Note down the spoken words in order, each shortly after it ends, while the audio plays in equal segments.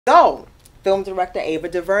So, film director Ava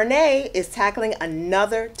DuVernay is tackling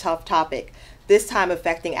another tough topic, this time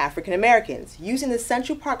affecting African Americans. Using the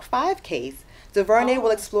Central Park 5 case, DuVernay will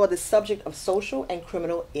explore the subject of social and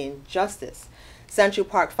criminal injustice. Central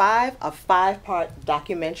Park 5, a 5-part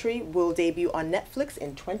documentary, will debut on Netflix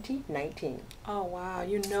in 2019. Oh, wow.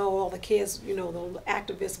 You know, all the kids, you know, the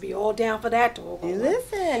activists be all down for that.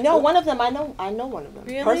 Listen, no, one of them, I know one of them.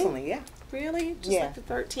 Really? Personally, yeah. Really? Just Yeah. like the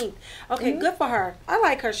 13th. Okay, good for her. I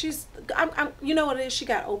like her. You know what it is? She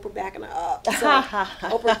got Oprah backing her up. So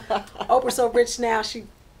Oprah's so rich now, she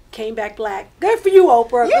came back black. Good for you,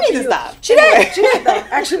 Oprah. You need to stop. She did though.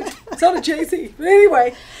 Actually, so did Jay-Z. But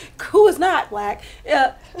anyway, who is not black?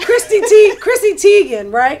 Chrissy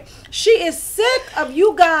Teigen, right? She is sick of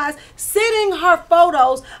you guys sending her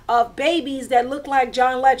photos of babies that look like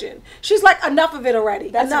John Legend. She's like, enough of it already.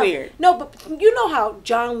 That's enough. weird. No, but you know how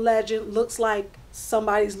John Legend looks like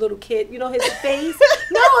somebody's little kid. You know his face?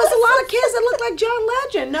 No, it's a lot of kids that look like John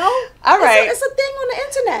Legend. No? All right. It's a thing on the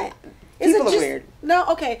internet. People are weird. No,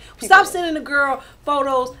 okay. Stop sending the girl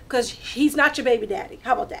photos because he's not your baby daddy.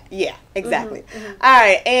 How about that? Yeah, exactly. All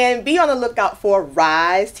right, and be on the lookout for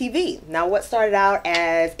RYSE TV. Now, what started out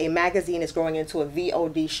as a magazine is growing into a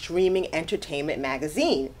VOD streaming entertainment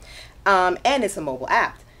magazine, and it's a mobile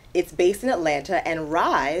app. It's based in Atlanta, and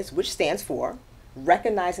RYSE, which stands for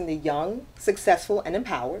Recognizing the Young, Successful, and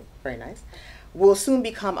Empowered, very nice, will soon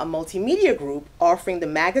become a multimedia group offering the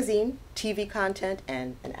magazine, TV content,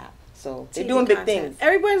 and an app. So they're doing big things.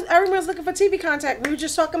 Everyone's looking for TV content. We were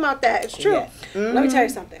just talking about that. It's true. Yeah. Let me tell you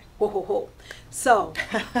something. So,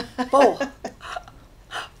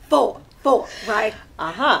 four, right?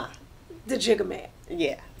 The Jigga Man.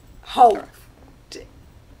 Yeah.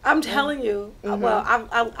 I'm telling you. Well,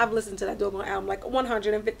 I've listened to that Doggone album like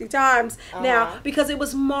 150 times now because it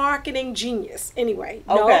was marketing genius. Anyway,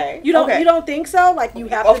 okay. You don't think so? Like you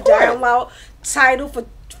have to download Tidal for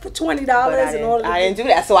 $20 in order to I didn't do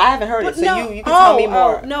that, so I haven't heard it. So you can tell me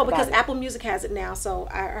more. No, because Apple Music has it now, so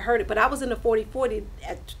I heard it. But I was in the 40/40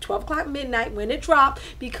 at 12 o'clock midnight when it dropped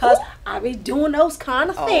because I be doing those kind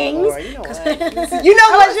of things. Lord, you know what? You know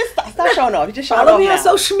what? Just stop showing off. You just showing off. Follow me on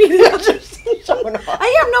social media. Showing off.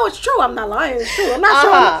 No, it's true. I'm not lying. It's true. I'm not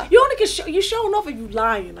showing. You only can you showing off if you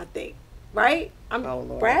lying. I think, right? I'm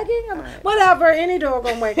bragging. Whatever, any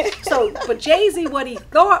doggone way. So, but Jay-Z, what he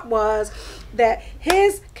thought was that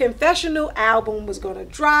his confessional album was going to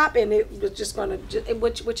drop, and it was just going to,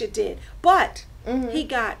 which it did. But he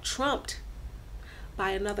got trumped by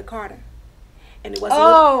another Carter, and it wasn't.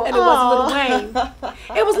 It wasn't Lil Wayne.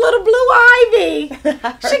 It was Little Blue Ivy.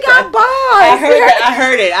 She got bars. I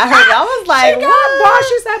heard it. I was like, she got bars.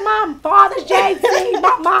 She said, "My father's Jay-Z,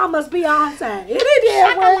 my mama's Beyonce."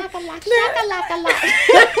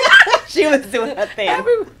 She was doing her thing.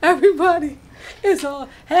 Everybody is on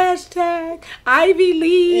hashtag Ivy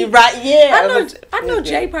League. Right? Yeah. I know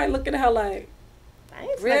Jay probably looking at her like,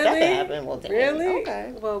 really? Well, really?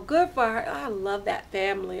 Okay. Well, good for her. I love that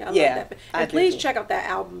family. I love that. And please check out that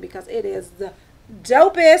album because it is the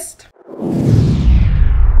dopest.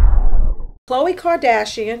 Khloe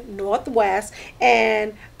Kardashian, Northwest,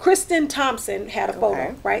 and Tristan Thompson had a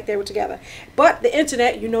photo, right? They were together. But the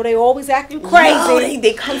internet, you know, they always acting crazy.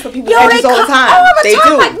 They come for people's edges all the time. All the they time.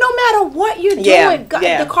 do. Like, no matter what you're doing.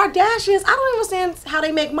 The Kardashians, I don't understand how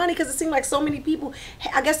they make money because it seems like so many people,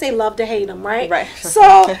 I guess they love to hate them, right? Right.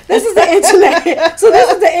 So, this is the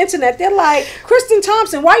internet. They're like, Tristan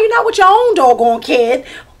Thompson, why you not with your own doggone kid?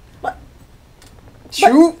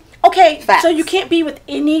 True. Okay, facts. So you can't be with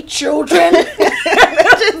any children. Like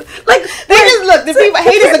they just look. The people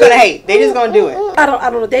haters are gonna hate. They just gonna do it. I don't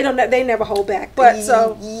know. They never hold back. But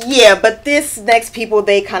so yeah. But this next people,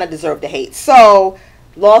 they kind of deserve to hate. So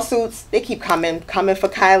lawsuits, they keep coming for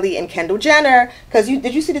Kylie and Kendall Jenner. Because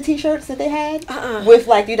did you see the T-shirts that they had with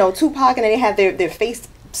like Tupac, and then they have their face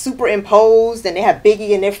superimposed, and they have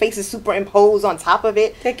Biggie and their faces superimposed on top of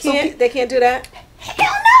it. They can't do that.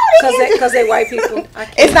 Hell no, because they white people.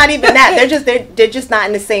 It's not even that. They're just not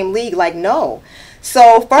in the same league. Like no.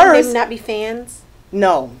 So first, they not be fans.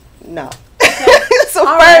 No. Okay. So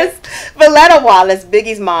first, Valletta Wallace,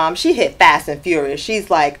 Biggie's mom, she hit fast and furious.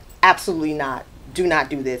 She's like, absolutely not. Do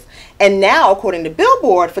not do this. And now, according to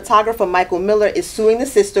Billboard, photographer Michael Miller is suing the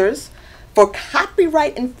sisters for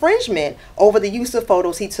copyright infringement over the use of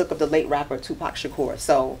photos he took of the late rapper Tupac Shakur.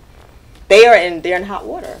 So they're in hot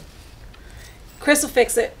water. Chris will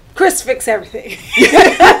fix it. Chris fix everything.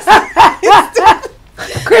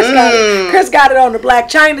 Chris got it on the black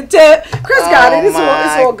china tip. Chris got it. It's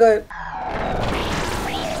all good.